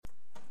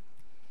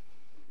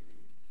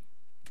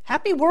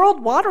Happy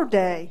World Water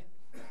Day.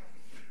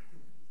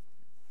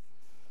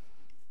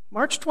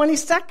 March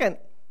 22nd.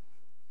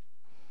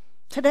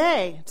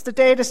 Today, it's the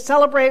day to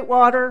celebrate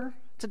water.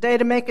 It's a day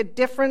to make a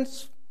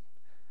difference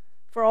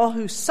for all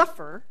who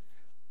suffer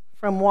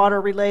from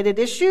water-related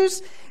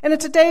issues. And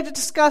it's a day to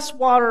discuss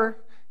water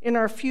in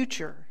our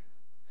future.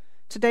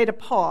 It's a day to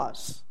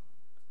pause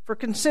for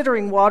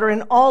considering water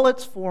in all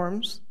its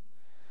forms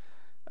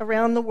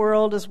around the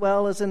world as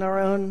well as in our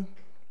own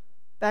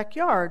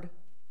backyard.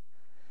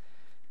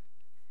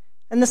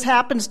 And this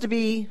happens to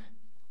be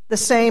the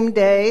same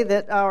day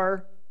that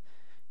our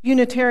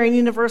Unitarian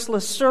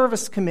Universalist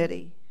Service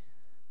Committee,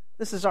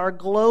 this is our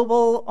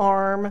global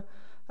arm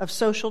of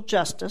social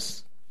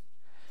justice,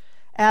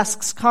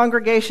 asks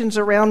congregations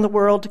around the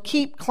world to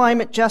keep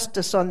climate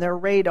justice on their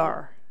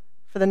radar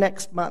for the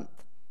next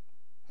month,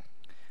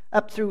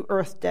 up through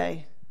Earth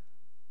Day.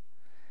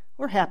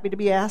 We're happy to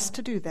be asked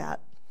to do that.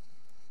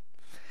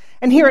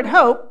 And here at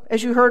Hope,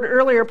 as you heard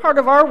earlier, part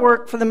of our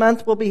work for the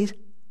month will be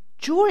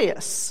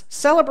joyous,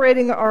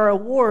 celebrating our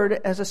award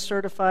as a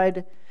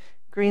certified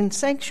green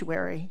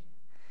sanctuary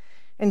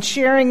and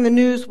sharing the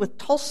news with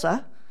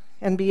Tulsa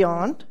and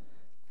beyond.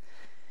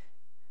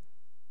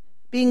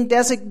 Being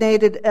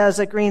designated as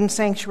a green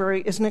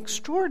sanctuary is an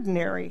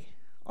extraordinary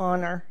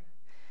honor,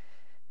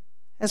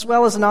 as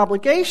well as an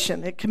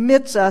obligation. It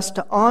commits us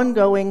to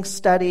ongoing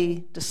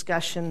study,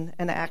 discussion,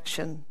 and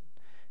action.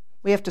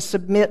 We have to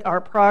submit our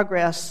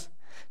progress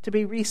to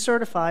be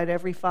recertified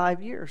every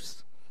 5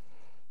 years.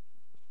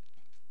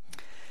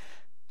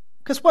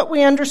 Because what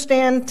we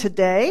understand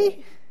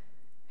today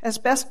as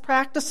best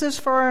practices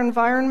for our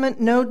environment,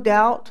 no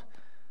doubt,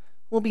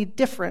 will be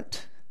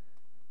different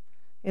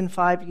in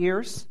 5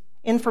 years.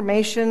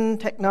 Information,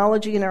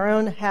 technology, and our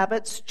own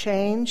habits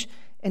change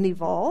and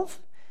evolve.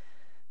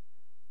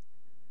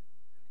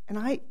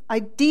 And I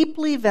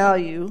deeply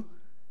value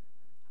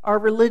our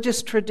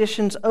religious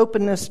tradition's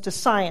openness to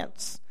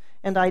science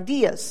and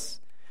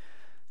ideas.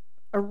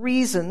 A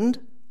reasoned,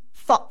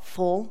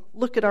 thoughtful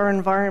look at our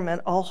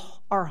environment,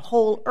 our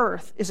whole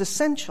earth, is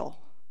essential.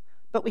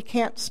 But we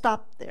can't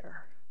stop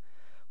there.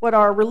 What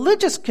our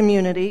religious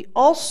community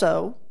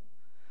also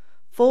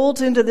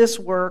folds into this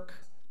work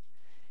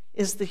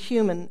is the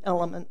human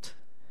element.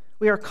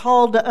 We are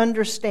called to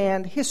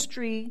understand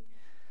history,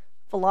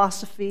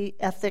 philosophy,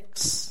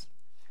 ethics,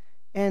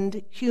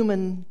 and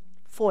human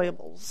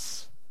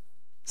foibles.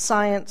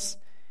 Science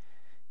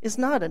is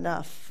not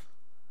enough.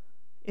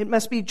 It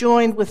must be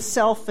joined with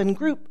self and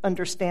group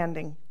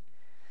understanding.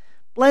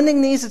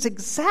 Blending these is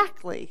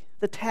exactly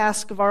the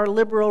task of our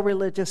liberal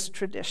religious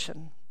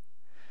tradition.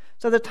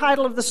 So the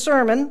title of the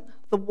sermon,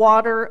 The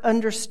Water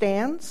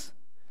Understands,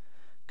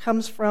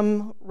 comes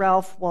from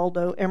Ralph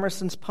Waldo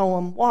Emerson's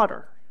poem,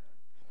 Water.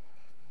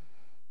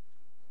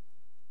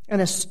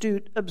 An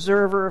astute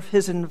observer of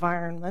his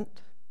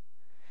environment,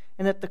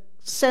 and at the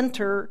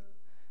center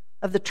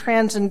of the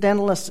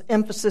transcendentalist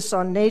emphasis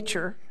on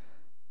nature,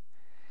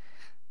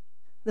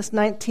 this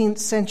 19th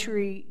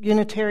century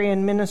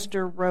Unitarian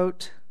minister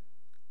wrote,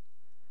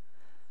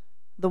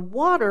 "The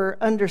water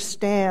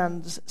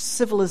understands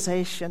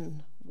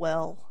civilization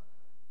well.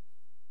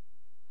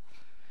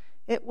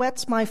 It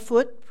wets my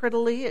foot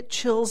prettily, it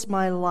chills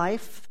my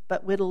life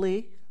but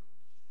wittily.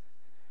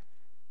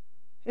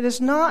 It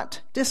is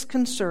not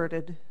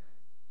disconcerted,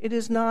 it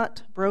is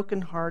not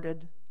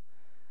broken-hearted.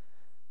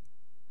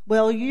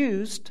 Well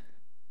used,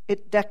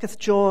 it decketh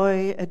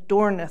joy,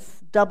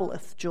 adorneth,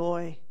 doubleth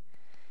joy.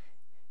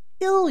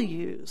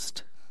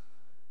 Ill-used,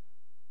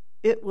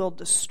 it will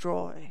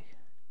destroy.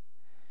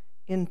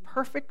 In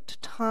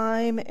perfect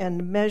time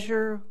and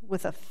measure,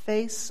 with a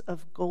face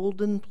of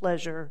golden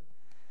pleasure,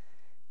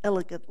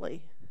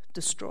 elegantly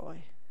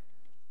destroy."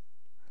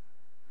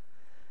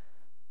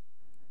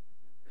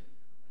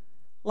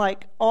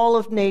 Like all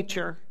of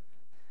nature,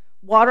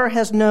 water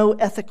has no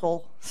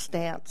ethical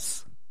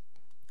stance.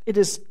 It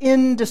is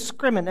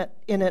indiscriminate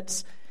in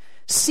its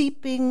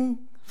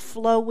seeping,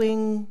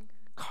 flowing,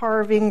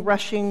 carving,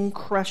 rushing,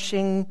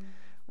 crushing,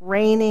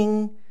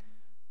 raining,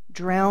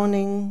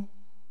 drowning,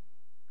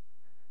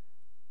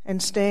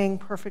 and staying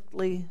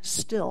perfectly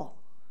still.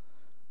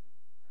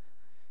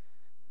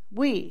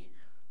 We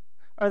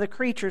are the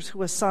creatures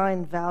who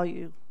assign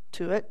value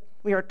to it.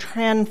 We are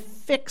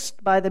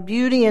transfixed by the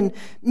beauty and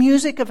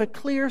music of a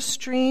clear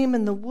stream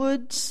in the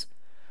woods,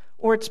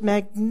 or its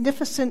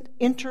magnificent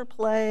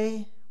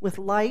interplay with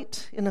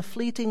light in a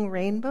fleeting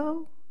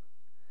rainbow.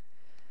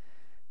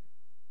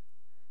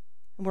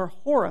 And we're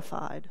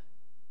horrified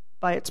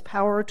by its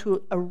power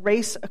to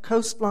erase a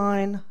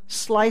coastline,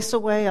 slice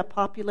away a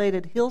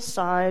populated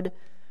hillside,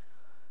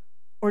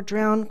 or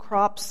drown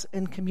crops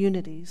and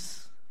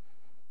communities,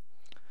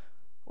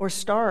 or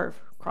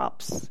starve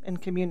crops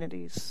and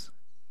communities.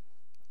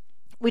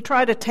 We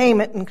try to tame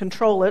it and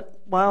control it,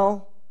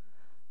 while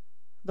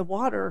the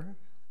water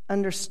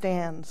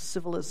understands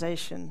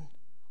civilization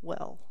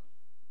well.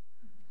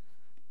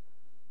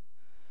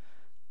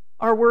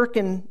 Our work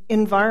in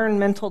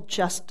environmental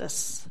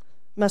justice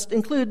must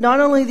include not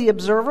only the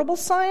observable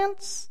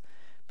science,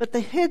 but the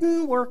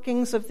hidden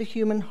workings of the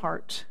human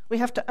heart. We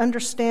have to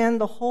understand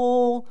the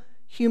whole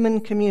human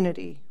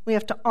community. We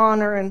have to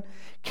honor and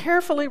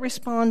carefully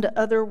respond to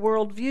other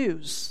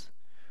worldviews.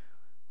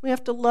 We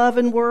have to love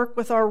and work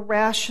with our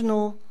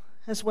rational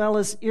as well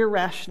as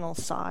irrational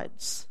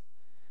sides.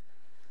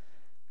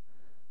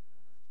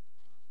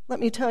 Let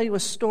me tell you a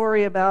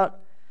story about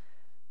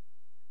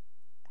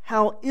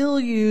how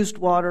ill-used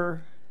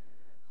water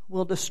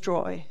will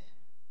destroy.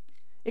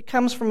 It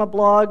comes from a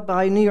blog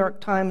by New York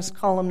Times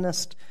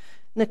columnist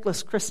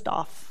Nicholas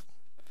Kristof.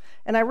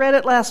 And I read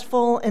it last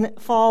fall,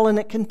 and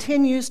it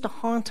continues to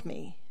haunt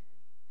me.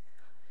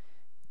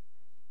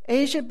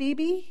 Asia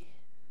Bibi,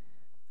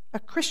 a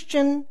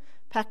Christian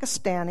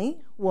Pakistani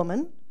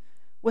woman,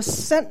 was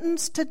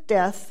sentenced to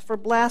death for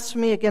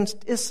blasphemy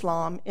against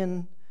Islam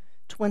in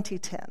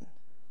 2010.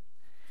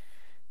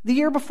 The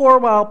year before,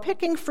 while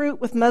picking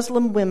fruit with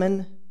Muslim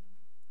women,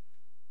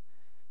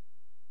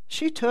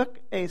 she took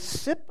a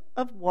sip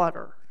of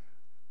water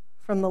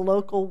from the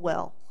local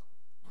well.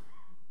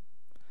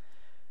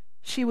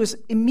 She was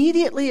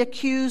immediately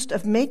accused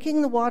of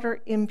making the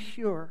water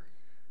impure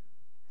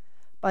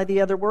by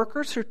the other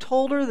workers, who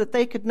told her that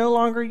they could no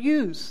longer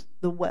use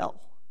the well.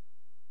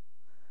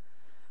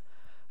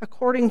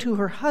 According to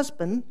her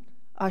husband,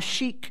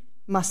 Ashik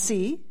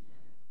Masih,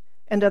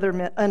 and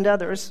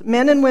others,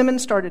 men and women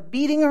started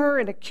beating her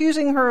and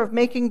accusing her of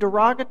making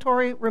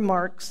derogatory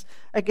remarks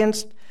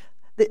against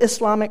the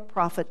Islamic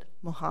prophet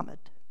Muhammad,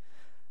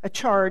 a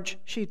charge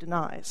she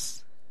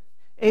denies.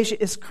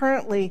 Asia is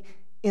currently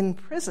in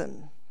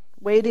prison,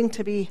 waiting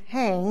to be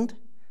hanged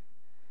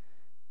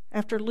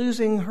after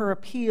losing her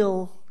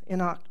appeal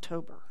in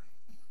October.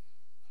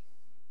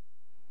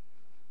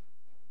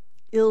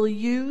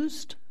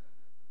 Ill-used,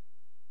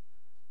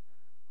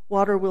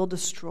 water will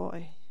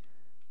destroy.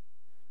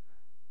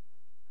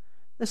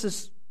 This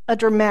is a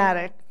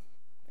dramatic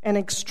and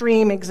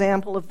extreme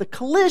example of the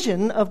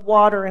collision of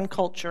water and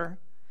culture.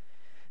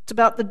 It's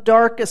about the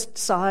darkest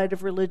side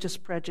of religious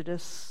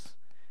prejudice.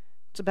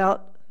 It's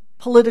about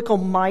political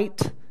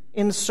might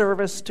in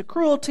service to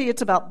cruelty.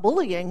 It's about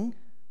bullying.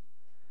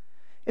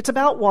 It's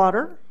about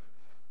water,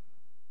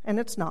 and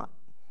it's not.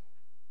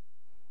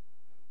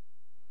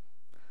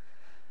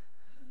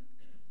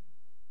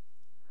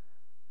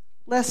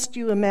 Lest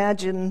you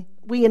imagine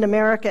we in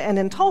America and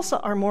in Tulsa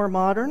are more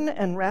modern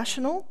and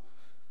rational,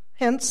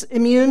 hence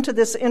immune to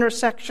this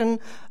intersection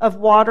of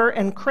water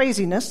and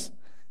craziness,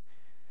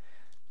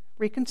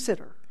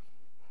 reconsider.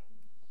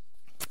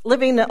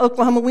 Living in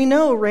Oklahoma, we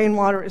know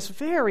rainwater is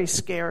very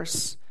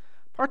scarce.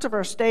 Parts of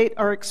our state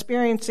are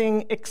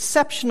experiencing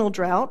exceptional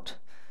drought,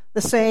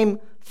 the same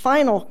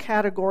final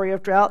category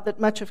of drought that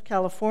much of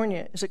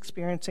California is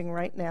experiencing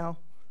right now.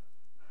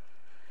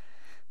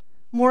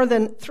 More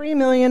than 3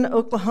 million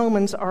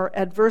Oklahomans are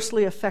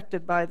adversely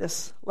affected by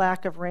this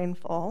lack of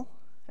rainfall,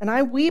 and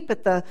I weep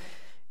at the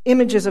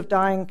images of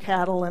dying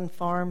cattle and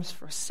farms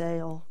for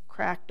sale,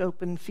 cracked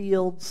open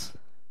fields.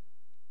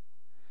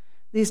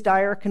 These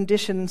dire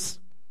conditions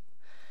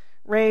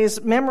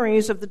raise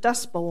memories of the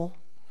Dust Bowl.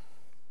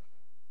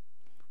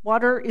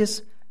 Water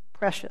is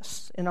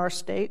precious in our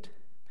state.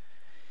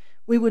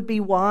 We would be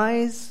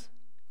wise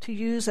to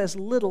use as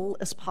little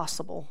as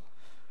possible.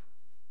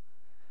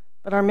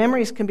 But our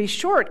memories can be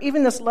short.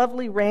 Even this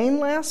lovely rain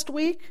last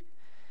week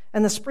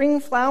and the spring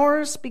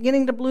flowers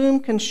beginning to bloom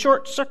can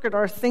short-circuit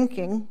our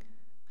thinking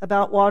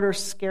about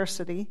water's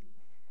scarcity.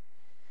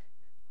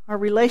 Our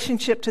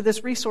relationship to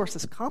this resource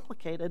is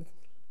complicated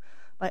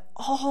by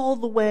all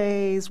the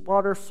ways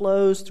water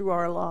flows through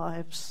our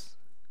lives.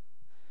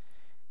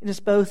 It is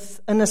both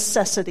a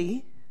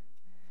necessity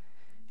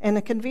and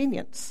a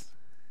convenience.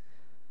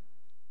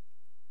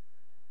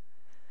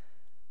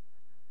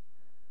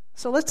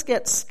 So let's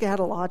get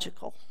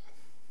scatological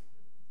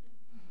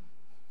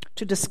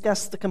to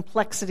discuss the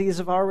complexities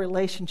of our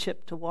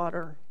relationship to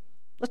water.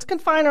 Let's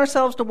confine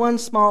ourselves to one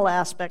small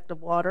aspect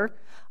of water.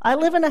 I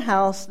live in a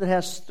house that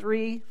has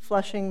 3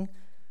 flushing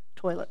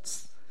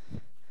toilets.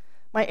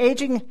 My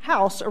aging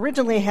house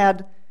originally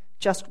had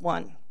just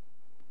one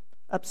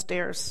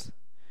upstairs.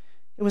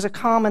 It was a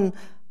common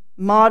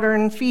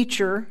modern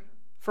feature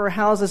for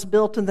houses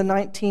built in the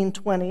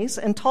 1920s,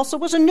 and Tulsa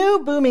was a new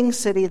booming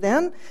city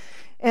then,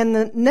 and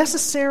the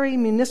necessary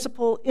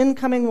municipal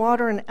incoming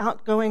water and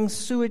outgoing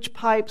sewage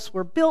pipes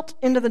were built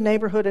into the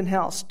neighborhood and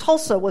house.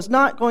 Tulsa was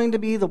not going to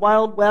be the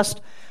Wild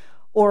West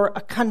or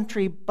a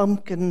country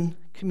bumpkin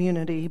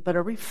community, but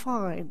a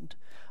refined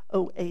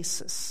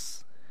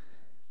oasis.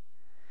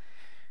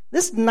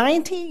 This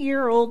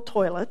 90-year-old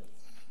toilet,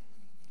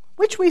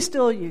 which we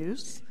still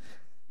use,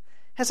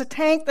 has a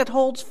tank that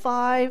holds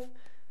 5,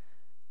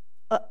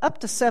 up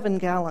to 7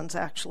 gallons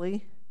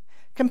actually,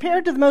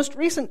 compared to the most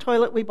recent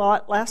toilet we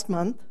bought last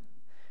month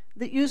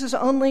that uses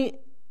only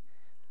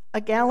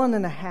 1.5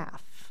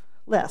 gallons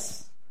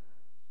less.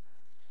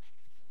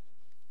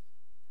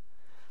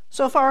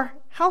 So if our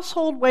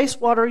household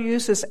wastewater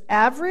use is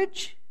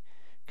average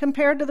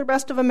compared to the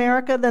rest of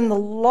America, then the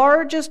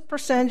largest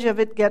percentage of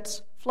it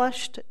gets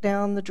flushed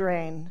down the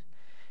drain.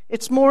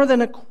 It's more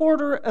than a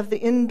quarter of the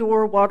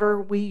indoor water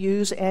we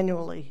use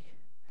annually.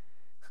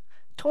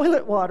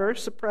 Toilet water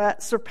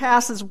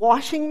surpasses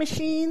washing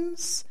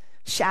machines,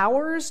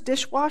 showers,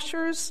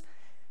 dishwashers,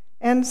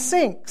 and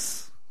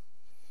sinks.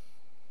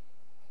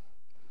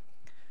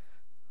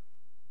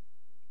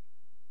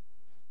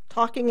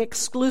 Talking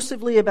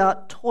exclusively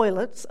about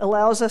toilets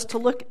allows us to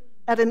look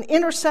at an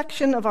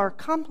intersection of our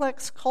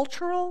complex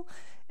cultural,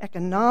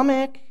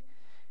 economic,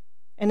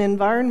 and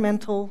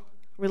environmental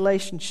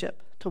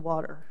relationship to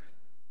water.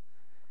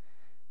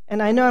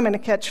 And I know I'm going to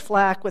catch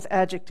flack with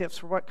adjectives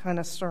for what kind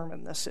of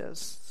sermon this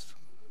is.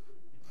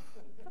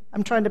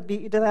 I'm trying to beat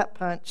you to that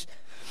punch.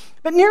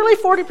 But nearly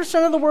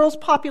 40% of the world's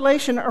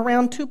population,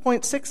 around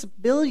 2.6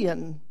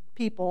 billion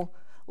people,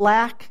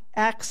 lack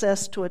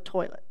access to a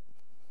toilet.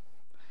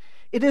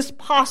 It is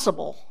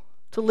possible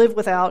to live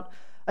without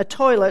a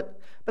toilet,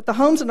 but the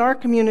homes in our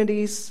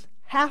communities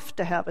have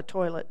to have a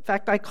toilet. In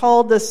fact, I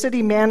called the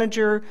city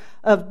manager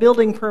of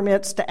building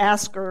permits to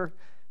ask her,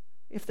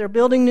 if they're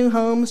building new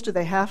homes, do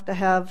they have to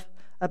have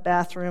a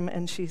bathroom?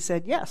 And she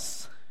said,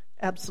 yes,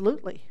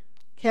 absolutely.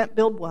 Can't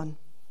build one.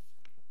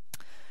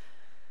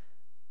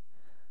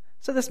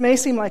 So this may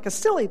seem like a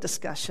silly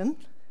discussion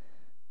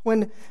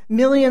when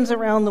millions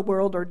around the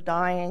world are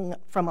dying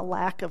from a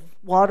lack of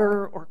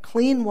water or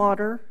clean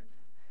water,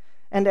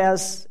 and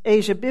as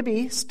Asia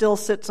Bibi still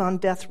sits on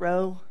death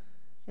row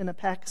in a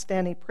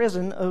Pakistani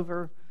prison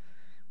over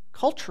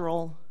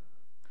cultural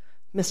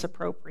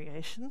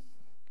misappropriation.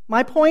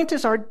 My point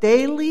is our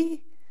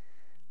daily,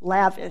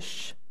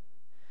 lavish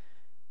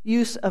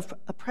use of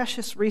a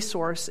precious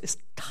resource is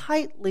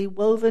tightly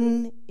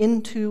woven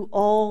into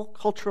all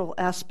cultural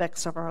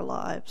aspects of our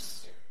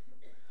lives.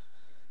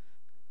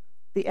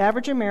 The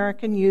average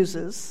American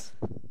uses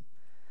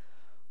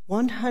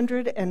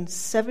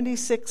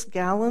 176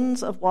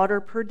 gallons of water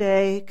per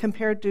day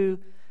compared to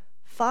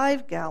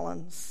 5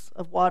 gallons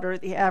of water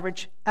the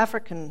average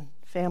African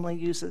family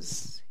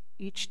uses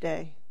each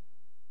day.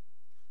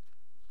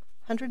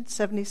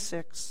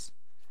 176,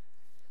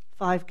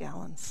 5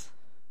 gallons.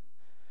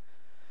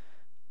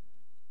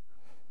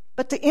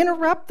 But to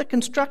interrupt the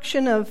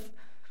construction of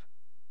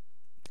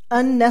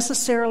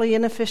unnecessarily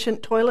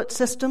inefficient toilet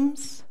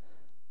systems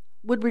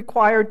would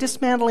require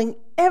dismantling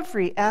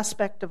every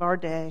aspect of our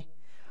day.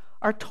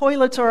 Our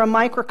toilets are a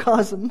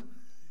microcosm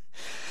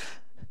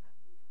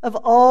of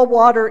all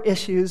water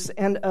issues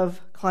and of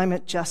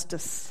climate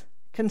justice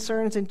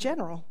concerns in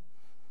general.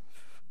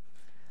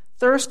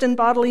 Thirst and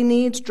bodily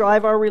needs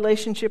drive our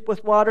relationship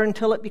with water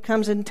until it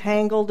becomes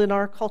entangled in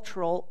our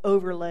cultural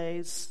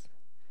overlays.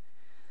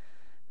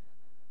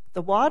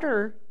 The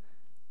water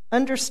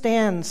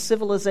understands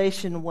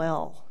civilization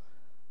well,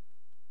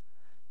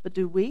 but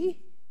do we?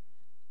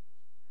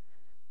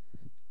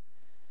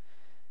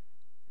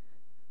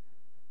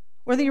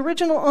 Were the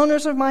original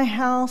owners of my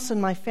house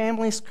and my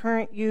family's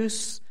current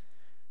use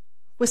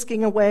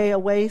whisking away a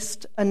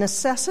waste a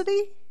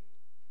necessity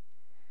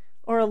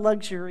or a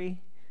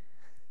luxury?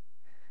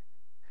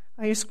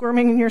 Are you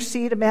squirming in your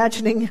seat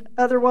imagining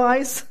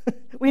otherwise?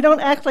 We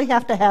don't actually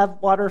have to have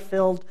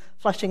water-filled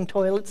flushing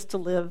toilets to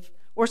live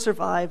or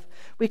survive.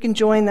 We can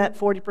join that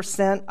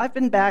 40%. I've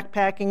been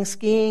backpacking,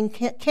 skiing,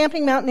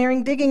 camping,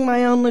 mountaineering, digging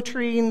my own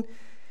latrine,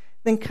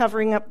 then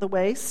covering up the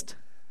waste.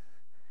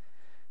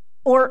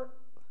 Or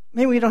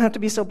maybe we don't have to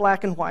be so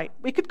black and white.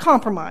 We could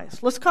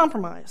compromise. Let's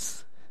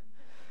compromise.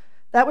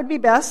 That would be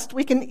best.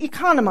 We can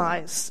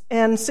economize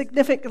and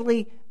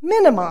significantly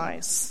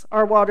minimize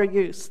our water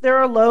use. There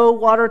are low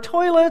water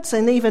toilets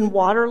and even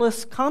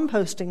waterless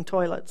composting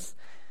toilets.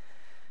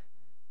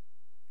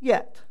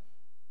 Yet,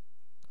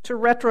 to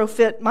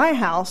retrofit my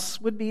house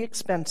would be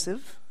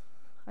expensive.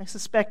 I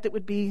suspect it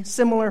would be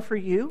similar for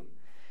you.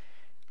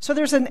 So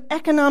there's an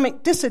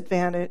economic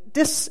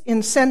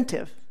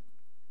disincentive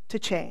to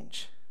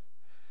change.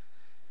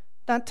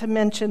 Not to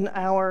mention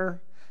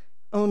our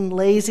own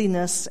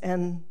laziness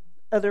and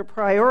other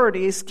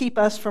priorities keep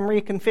us from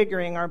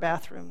reconfiguring our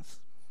bathrooms.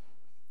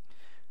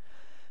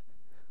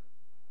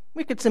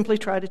 We could simply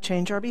try to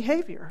change our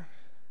behavior.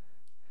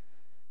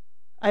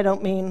 I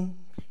don't mean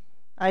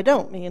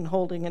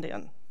holding it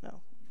in,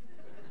 no.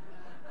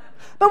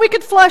 But we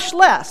could flush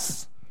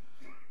less.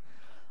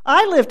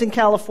 I lived in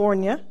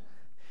California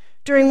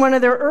during one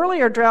of their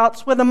earlier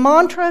droughts where the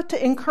mantra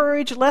to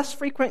encourage less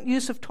frequent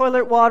use of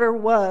toilet water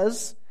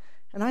was,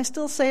 and I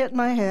still say it in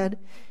my head,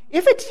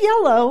 if it's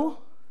yellow,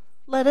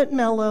 let it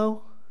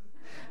mellow.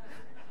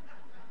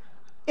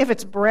 If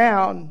it's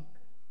brown,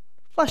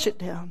 flush it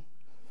down.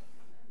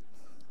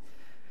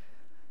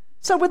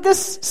 So would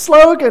this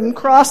slogan,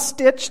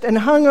 cross-stitched and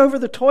hung over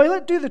the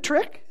toilet, do the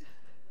trick?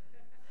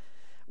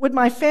 Would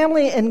my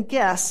family and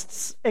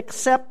guests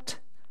accept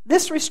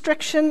this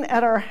restriction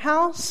at our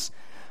house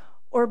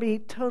or be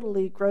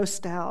totally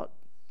grossed out?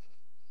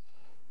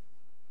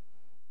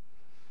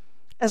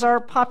 As our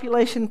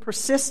population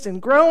persists in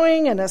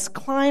growing and as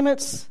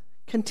climates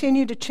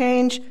continue to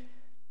change,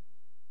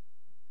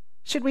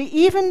 should we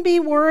even be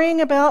worrying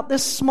about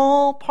this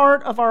small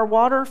part of our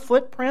water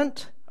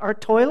footprint, our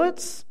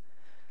toilets?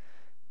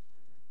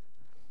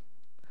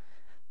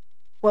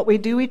 What we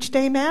do each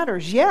day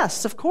matters.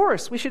 Yes, of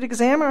course, we should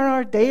examine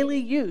our daily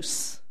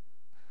use.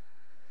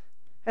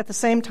 At the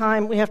same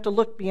time, we have to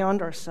look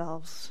beyond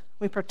ourselves.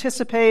 We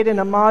participate in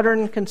a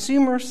modern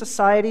consumer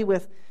society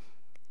with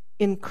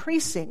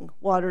increasing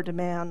water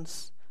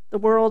demands. The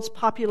world's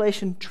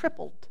population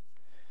tripled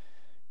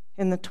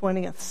in the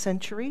 20th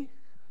century,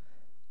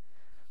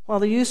 while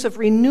the use of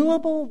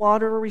renewable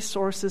water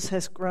resources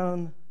has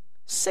grown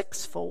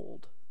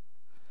sixfold.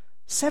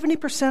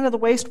 70% of the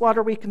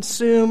wastewater we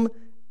consume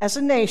as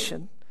a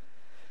nation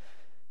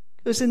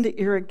goes into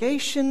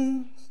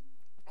irrigation,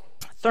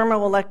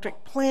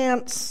 thermoelectric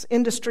plants,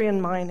 industry,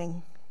 and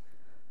mining.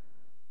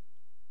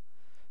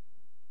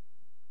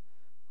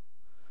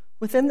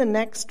 Within the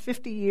next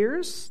 50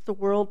 years, the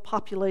world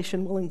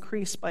population will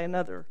increase by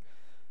another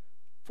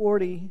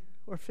 40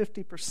 or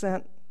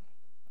 50%.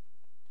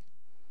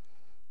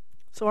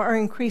 So our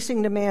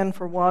increasing demand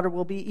for water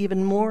will be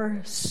even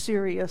more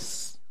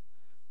serious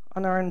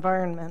on our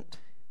environment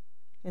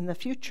in the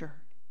future.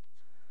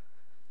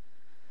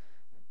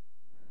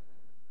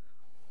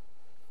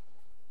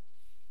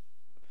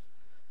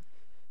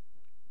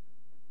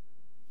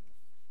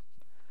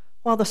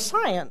 While the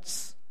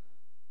science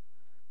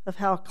of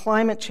how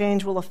climate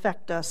change will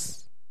affect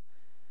us,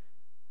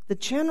 the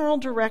general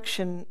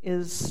direction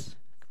is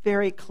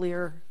very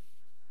clear.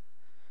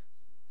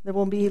 There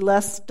will be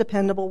less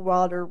dependable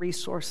water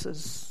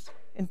resources.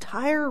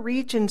 Entire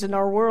regions in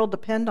our world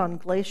depend on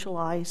glacial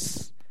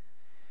ice,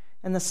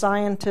 and the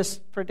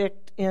scientists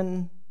predict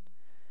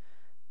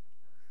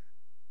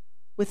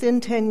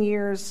within 10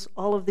 years,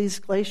 all of these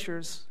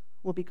glaciers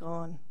will be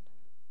gone.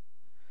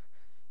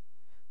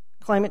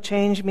 Climate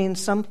change means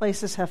some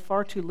places have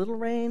far too little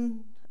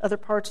rain. Other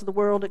parts of the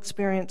world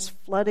experience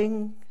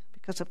flooding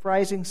because of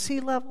rising sea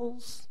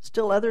levels.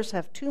 Still others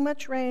have too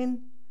much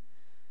rain.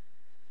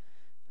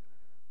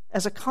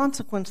 As a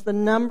consequence, the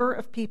number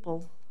of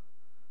people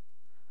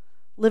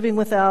living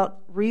without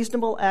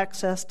reasonable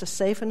access to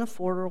safe and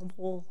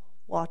affordable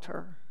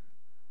water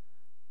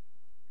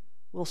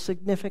will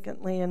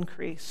significantly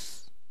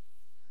increase.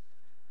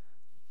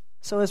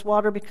 So as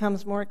water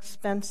becomes more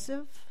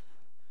expensive,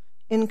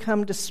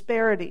 income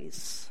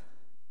disparities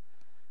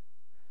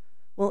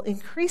will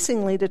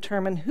increasingly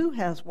determine who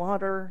has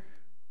water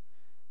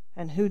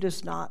and who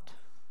does not.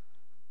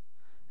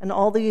 And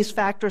all these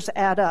factors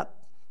add up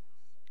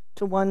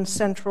to one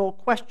central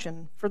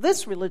question for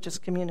this religious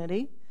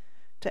community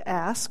to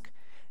ask,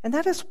 and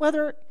that is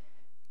whether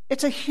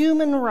it's a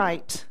human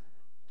right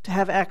to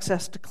have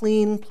access to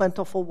clean,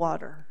 plentiful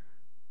water.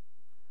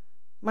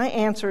 My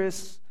answer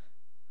is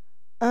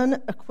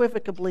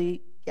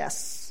unequivocally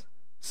yes.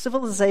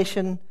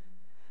 Civilization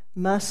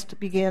must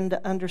begin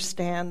to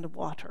understand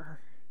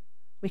water.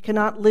 We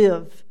cannot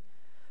live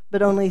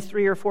but only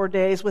 3 or 4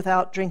 days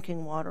without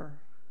drinking water.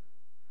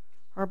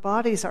 Our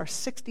bodies are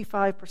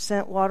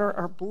 65% water,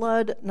 our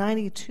blood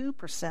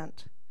 92%.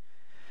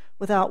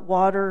 Without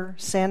water,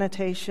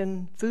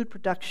 sanitation, food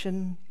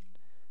production,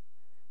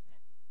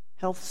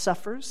 health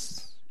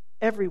suffers.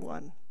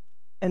 Everyone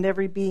and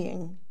every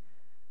being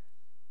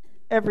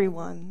are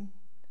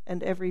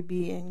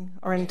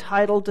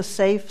entitled to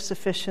safe,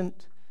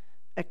 sufficient,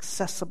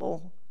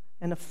 accessible,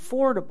 and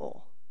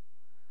affordable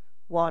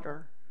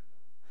water.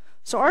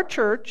 So our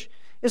church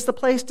is the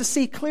place to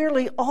see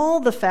clearly all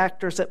the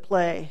factors at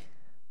play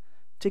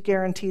to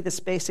guarantee this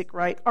basic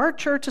right. Our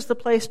church is the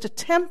place to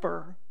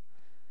temper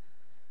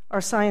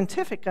our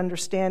scientific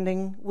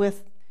understanding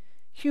with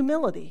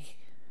humility.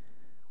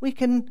 We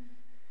can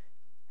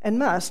and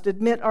must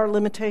admit our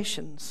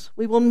limitations.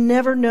 We will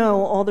never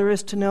know all there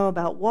is to know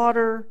about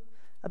water,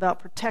 about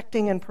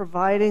protecting and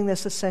providing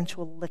this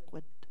essential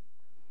liquid.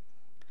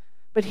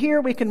 But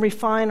here we can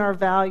refine our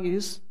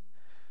values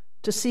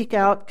to seek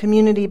out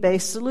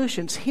community-based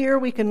solutions. Here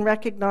we can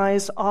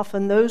recognize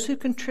often those who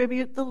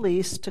contribute the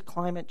least to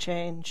climate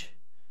change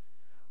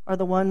are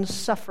the ones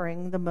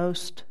suffering the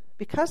most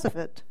because of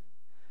it.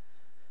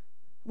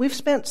 We've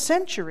spent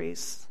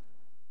centuries,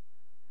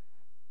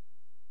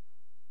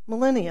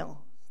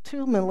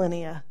 2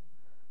 millennia,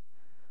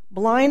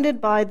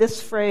 blinded by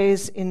this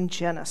phrase in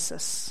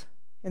Genesis,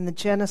 in the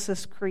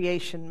Genesis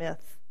creation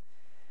myth.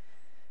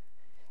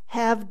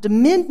 Have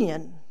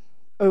dominion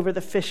over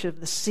the fish of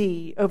the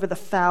sea, over the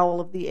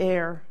fowl of the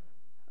air,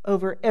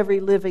 over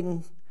every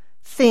living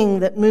thing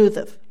that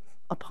moveth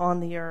upon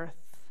the earth.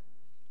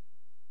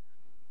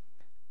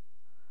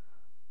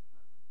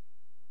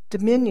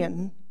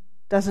 Dominion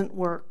doesn't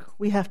work.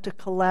 We have to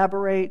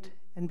collaborate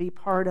and be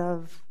part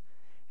of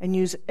and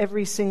use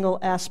every single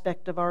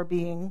aspect of our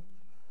being.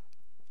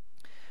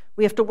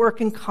 We have to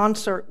work in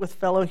concert with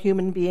fellow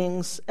human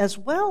beings as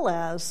well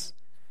as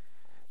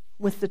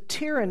with the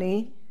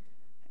tyranny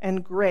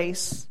and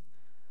grace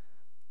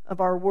of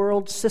our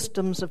world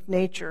systems of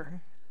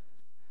nature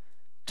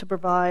to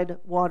provide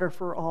water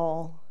for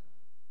all.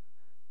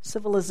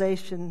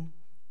 Civilization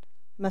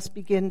must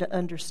begin to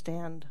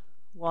understand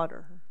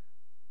water.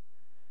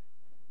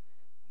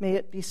 May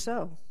it be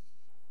so.